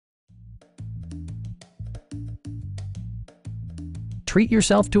Treat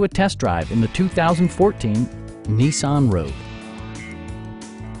yourself to a test drive in the 2014 Nissan Rogue.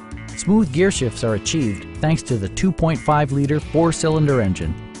 Smooth gear shifts are achieved thanks to the 2.5-liter four-cylinder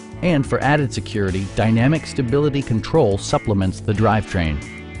engine. And for added security, dynamic stability control supplements the drivetrain.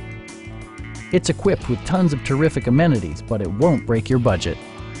 It's equipped with tons of terrific amenities, but it won't break your budget,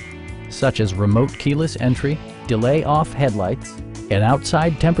 such as remote keyless entry, delay-off headlights, an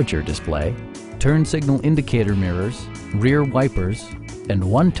outside temperature display, turn signal indicator mirrors, rear wipers, and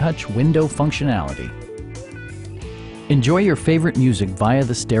one-touch window functionality. Enjoy your favorite music via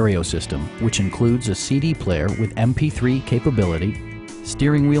the stereo system, which includes a CD player with MP3 capability,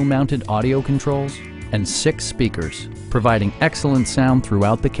 steering wheel mounted audio controls, and 6 speakers, providing excellent sound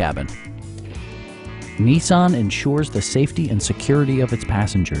throughout the cabin. Nissan ensures the safety and security of its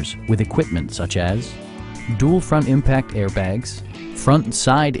passengers with equipment such as dual front impact airbags, front and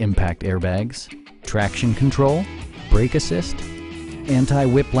side impact airbags, traction control, brake assist,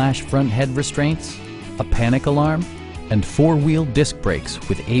 anti-whiplash front head restraints, a panic alarm, and 4-wheel disc brakes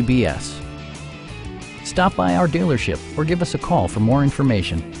with ABS. Stop by our dealership or give us a call for more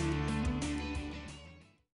information.